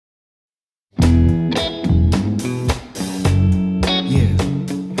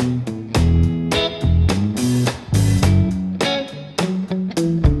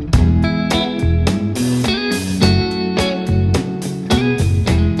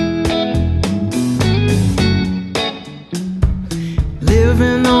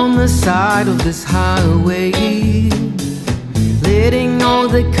side of this highway, letting all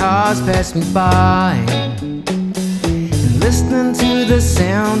the cars pass me by, and listening to the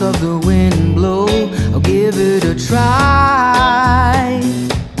sound of the wind blow. I'll give it a try.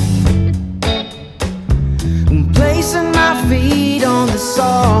 I'm placing my feet on the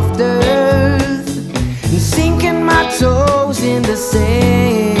soft earth and sinking my toes in the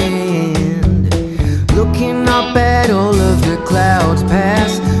sand, looking up at all of the clouds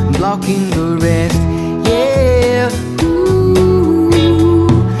past, blocking the rest. Yeah, ooh,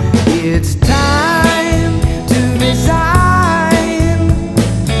 it's time to resign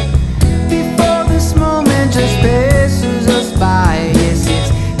before this moment just passes us by. Yes, it's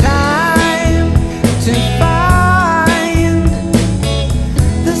time to find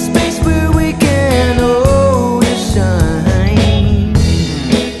the space where we can hold and shine.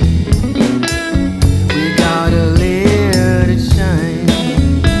 We gotta let it shine.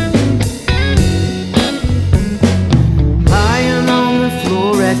 Lying on the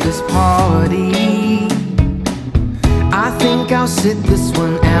floor at this party, I think I'll sit this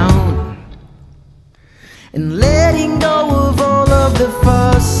one out, and letting go of all of the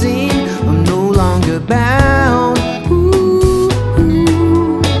fussing, I'm no longer bound. Ooh,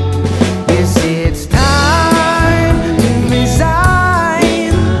 ooh. Yes, it's time to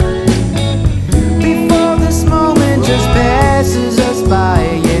resign before this moment just passes us by.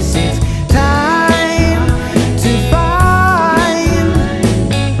 Yes, it's time to find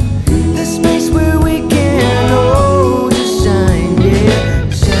the space where we can hold and shine. Yeah,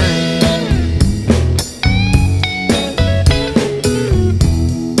 shine.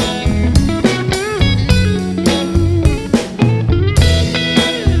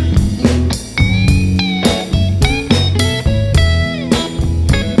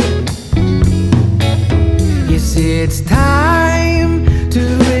 Yes, it's time to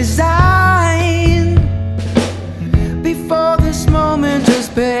resign before this moment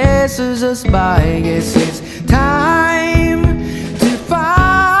just passes us by. Yes, it's time to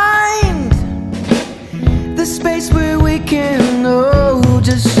find the space where we can all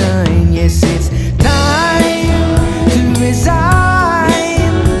just shine. Yes, it's